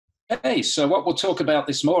Okay, so what we'll talk about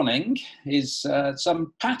this morning is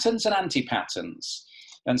some patterns and anti-patterns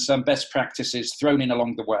and some best practices thrown in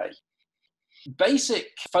along the way. Basic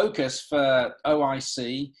focus for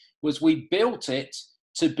OIC was we built it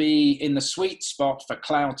to be in the sweet spot for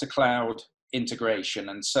cloud-to-cloud integration.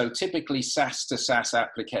 And so typically SaaS to SaaS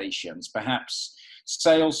applications, perhaps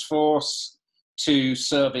Salesforce to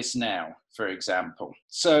ServiceNow, for example.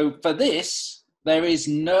 So for this, there is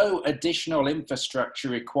no additional infrastructure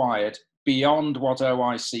required beyond what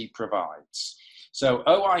OIC provides. So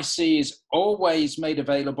OIC is always made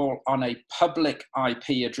available on a public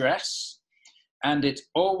IP address, and it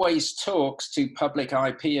always talks to public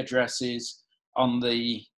IP addresses on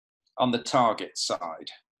the target side.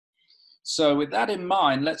 So with that in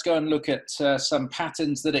mind, let's go and look at some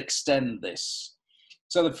patterns that extend this.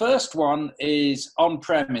 So the first one is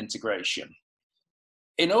on-prem integration.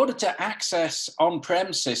 In order to access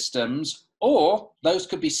on-prem systems, or those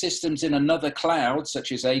could be systems in another cloud,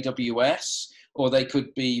 such as AWS, or they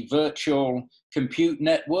could be virtual compute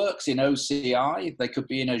networks in OCI, they could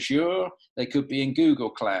be in Azure, they could be in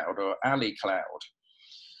Google Cloud or Ali Cloud.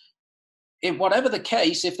 In whatever the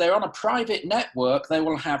case, if they're on a private network, they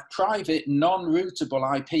will have private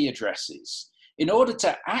non-routable IP addresses. In order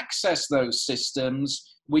to access those systems,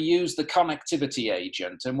 we use the connectivity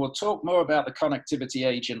agent, and we'll talk more about the connectivity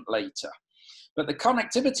agent later. But the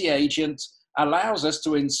connectivity agent allows us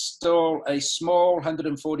to install a small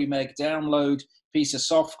 140 meg download piece of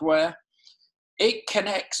software. It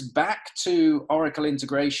connects back to Oracle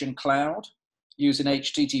Integration Cloud using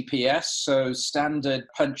HTTPS, so standard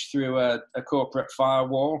punch through a corporate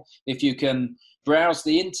firewall. If you can browse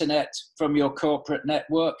the internet from your corporate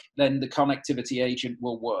network, then the connectivity agent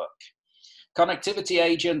will work. Connectivity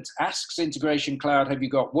agent asks Integration Cloud, have you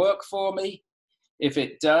got work for me? If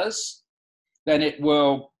it does, then it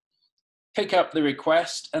will pick up the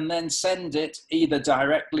request and then send it either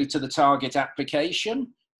directly to the target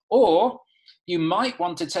application, or you might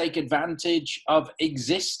want to take advantage of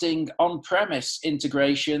existing on-premise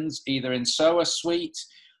integrations, either in SOA Suite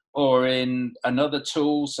or in another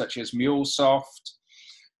tool such as MuleSoft,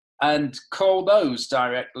 and call those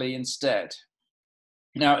directly instead.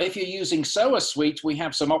 Now, if you're using SOA Suite, we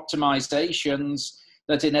have some optimizations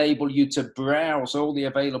that enable you to browse all the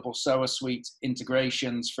available SOA Suite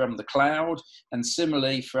integrations from the cloud. And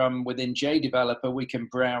similarly, from within JDeveloper, we can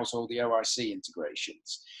browse all the OIC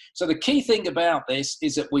integrations. So the key thing about this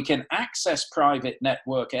is that we can access private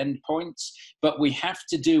network endpoints, but we have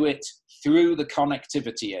to do it through the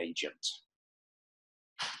connectivity agent.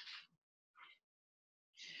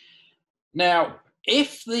 Now,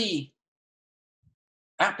 if the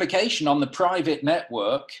application on the private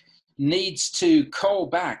network needs to call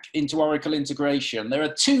back into Oracle integration, there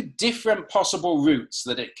are two different possible routes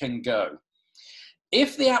that it can go.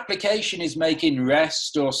 If the application is making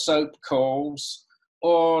REST or SOAP calls,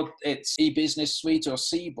 or it's eBusiness Suite or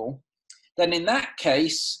Siebel, then in that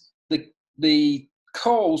case, the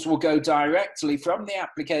calls will go directly from the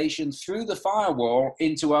application through the firewall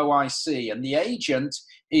into OIC, and the agent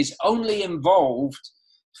is only involved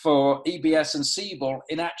for EBS and Siebel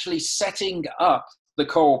in actually setting up the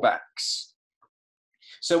callbacks.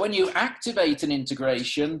 So when you activate an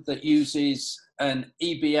integration that uses an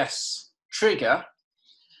EBS trigger,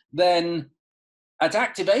 then at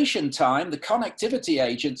activation time, the connectivity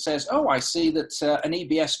agent says, oh, I see that an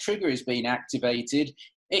EBS trigger is being activated.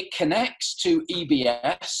 It connects to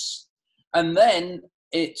EBS, and then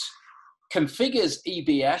it configures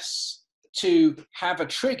EBS to have a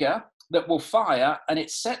trigger that will fire, and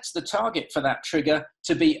it sets the target for that trigger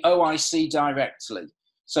to be OIC directly.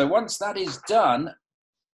 So once that is done,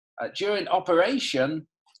 during operation,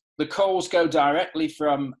 the calls go directly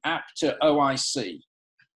from app to OIC.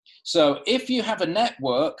 So if you have a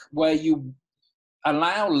network where you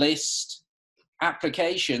allow list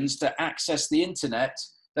applications to access the internet,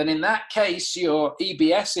 then in that case, your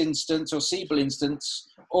EBS instance or Siebel instance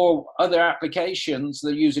or other applications that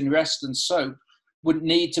are using REST and SOAP would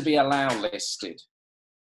need to be allow listed.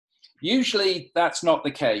 Usually that's not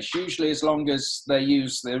the case. Usually as long as they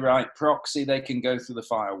use the right proxy, they can go through the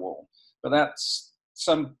firewall. But that's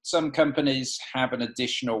some companies have an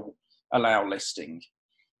additional allow listing.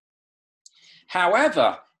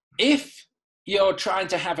 However, if you're trying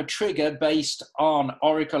to have a trigger based on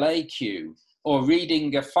Oracle AQ, or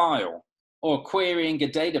reading a file, or querying a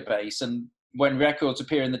database and when records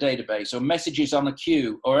appear in the database, or messages on a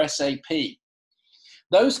queue, or SAP,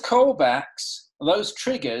 those callbacks, those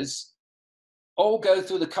triggers, all go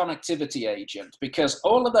through the connectivity agent, because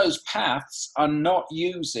all of those paths are not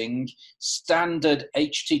using standard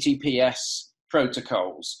HTTPS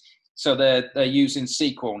protocols. So they're using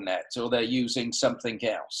SQLnet or they're using something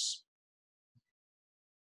else.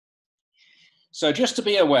 So just to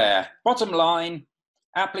be aware, bottom line,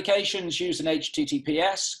 applications using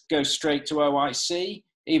HTTPS go straight to OIC,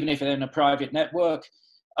 even if they're in a private network.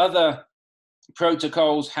 Other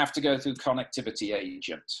protocols have to go through connectivity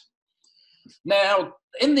agent. Now,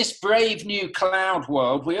 in this brave new cloud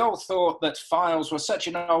world, we all thought that files were such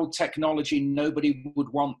an old technology, nobody would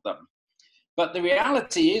want them. But the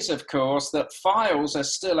reality is, of course, that files are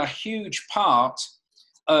still a huge part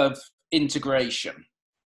of integration.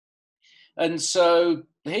 And so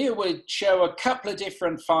here we show a couple of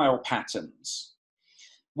different file patterns.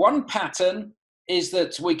 One pattern is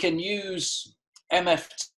that we can use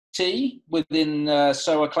MFT within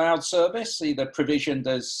SOA Cloud Service, either provisioned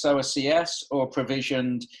as SOA CS or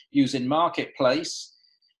provisioned using Marketplace.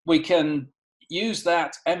 We can use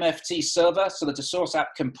that MFT server so that a source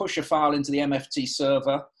app can push a file into the MFT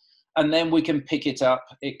server, and then we can pick it up.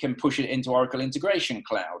 It can push it into Oracle Integration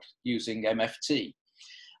Cloud using MFT.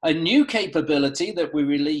 A new capability that we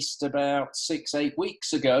released about 6-8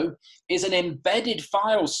 weeks ago is an embedded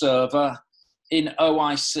file server in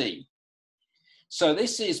OIC. So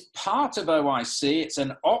this is part of OIC. It's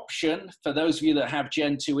an option for those of you that have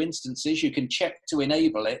Gen 2 instances. You can check to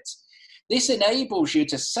enable it. This enables you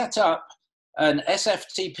to set up an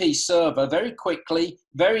SFTP server very quickly,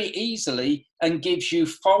 very easily, and gives you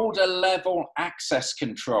folder level access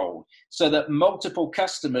control so that multiple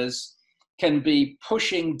customers can be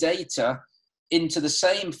pushing data into the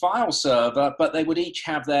same file server, but they would each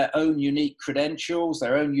have their own unique credentials,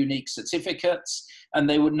 their own unique certificates, and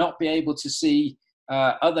they would not be able to see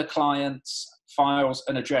other clients' files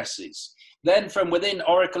and addresses. Then from within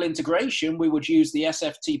Oracle integration, we would use the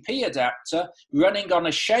SFTP adapter running on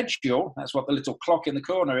a schedule, that's what the little clock in the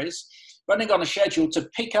corner is, running on a schedule to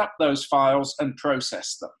pick up those files and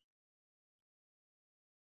process them.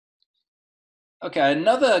 Okay,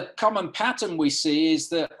 another common pattern we see is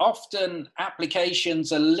that often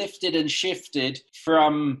applications are lifted and shifted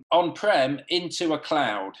from on-prem into a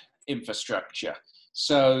cloud infrastructure.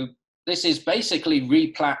 So this is basically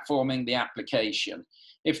re-platforming the application.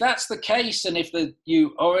 If that's the case, and if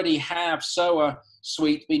you already have SOA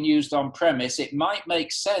Suite being used on-premise, it might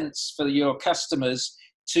make sense for your customers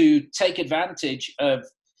to take advantage of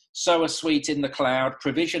SOA Suite in the cloud,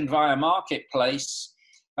 provisioned via Marketplace.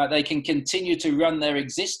 They can continue to run their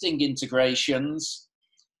existing integrations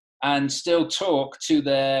and still talk to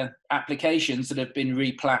their applications that have been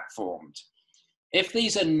re-platformed. If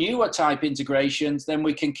these are newer type integrations, then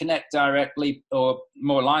we can connect directly or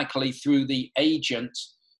more likely through the agent,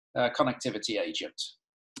 connectivity agent.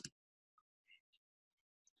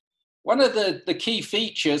 One of the key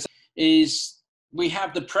features is we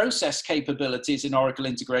have the process capabilities in Oracle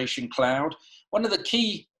Integration Cloud. One of the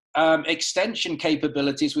key extension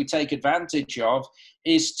capabilities we take advantage of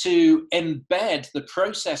is to embed the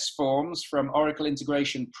process forms from Oracle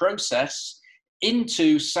Integration Process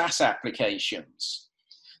into SaaS applications.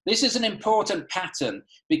 This is an important pattern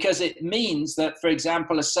because it means that, for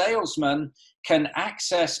example, a salesman can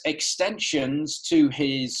access extensions to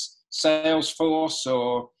his Salesforce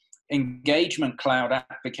or Engagement Cloud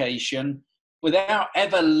application without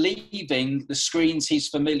ever leaving the screens he's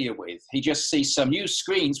familiar with. He just sees some new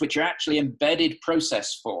screens which are actually embedded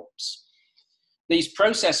process forms. These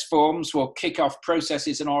process forms will kick off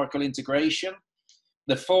processes in Oracle integration.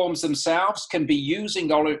 The forms themselves can be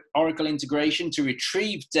using Oracle integration to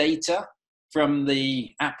retrieve data from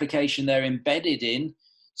the application they're embedded in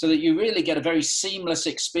so that you really get a very seamless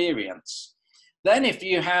experience. Then if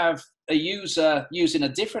you have a user using a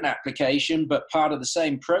different application but part of the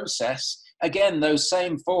same process, again, those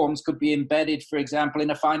same forms could be embedded, for example, in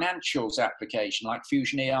a financials application like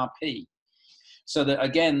Fusion ERP. So that,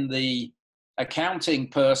 again, the accounting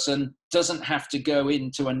person doesn't have to go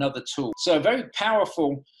into another tool. So very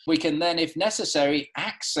powerful. We can then, if necessary,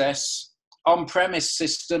 access on-premise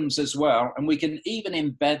systems as well. And we can even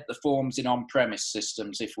embed the forms in on-premise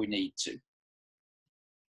systems if we need to.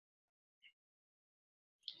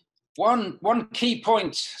 One key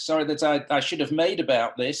point, sorry, that I should have made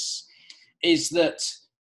about this is that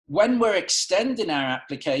when we're extending our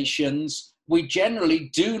applications, we generally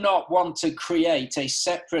do not want to create a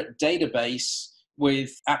separate database with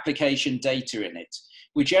application data in it.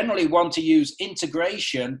 We generally want to use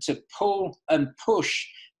integration to pull and push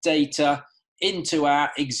data into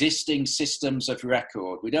our existing systems of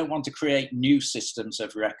record. We don't want to create new systems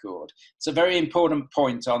of record. It's a very important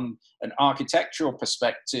point on an architectural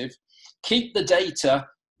perspective. Keep the data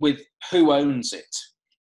with who owns it.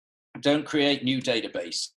 Don't create new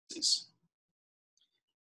databases.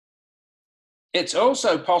 It's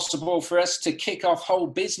also possible for us to kick off whole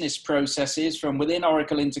business processes from within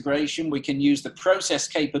Oracle integration. We can use the process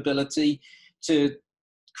capability to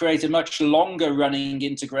create a much longer running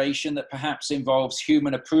integration that perhaps involves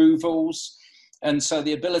human approvals. And so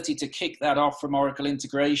the ability to kick that off from Oracle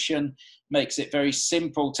integration makes it very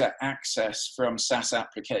simple to access from SaaS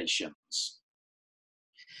applications.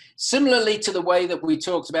 Similarly to the way that we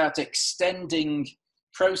talked about extending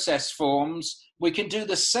process forms, we can do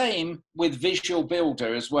the same with Visual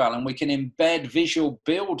Builder as well. And we can embed Visual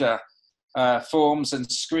Builder forms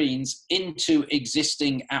and screens into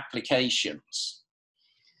existing applications.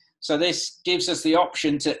 So this gives us the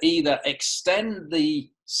option to either extend the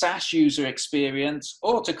SaaS user experience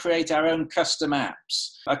or to create our own custom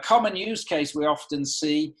apps. A common use case we often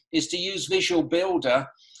see is to use Visual Builder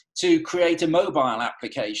to create a mobile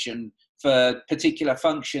application for particular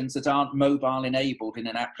functions that aren't mobile enabled in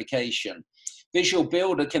an application. Visual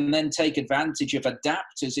Builder can then take advantage of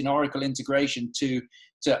adapters in Oracle integration to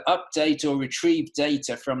update or retrieve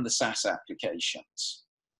data from the SaaS applications.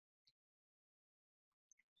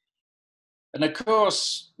 And of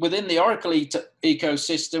course, within the Oracle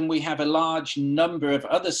ecosystem, we have a large number of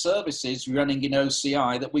other services running in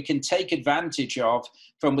OCI that we can take advantage of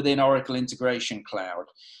from within Oracle Integration Cloud.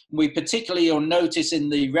 We particularly, you'll notice in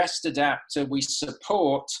the REST adapter, we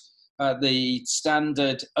support the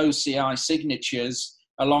standard OCI signatures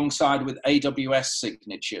alongside with AWS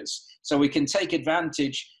signatures. So we can take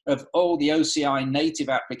advantage of all the OCI native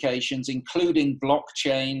applications, including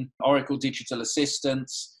blockchain, Oracle Digital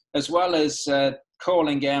Assistants, as well as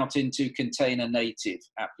calling out into container native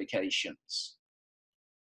applications.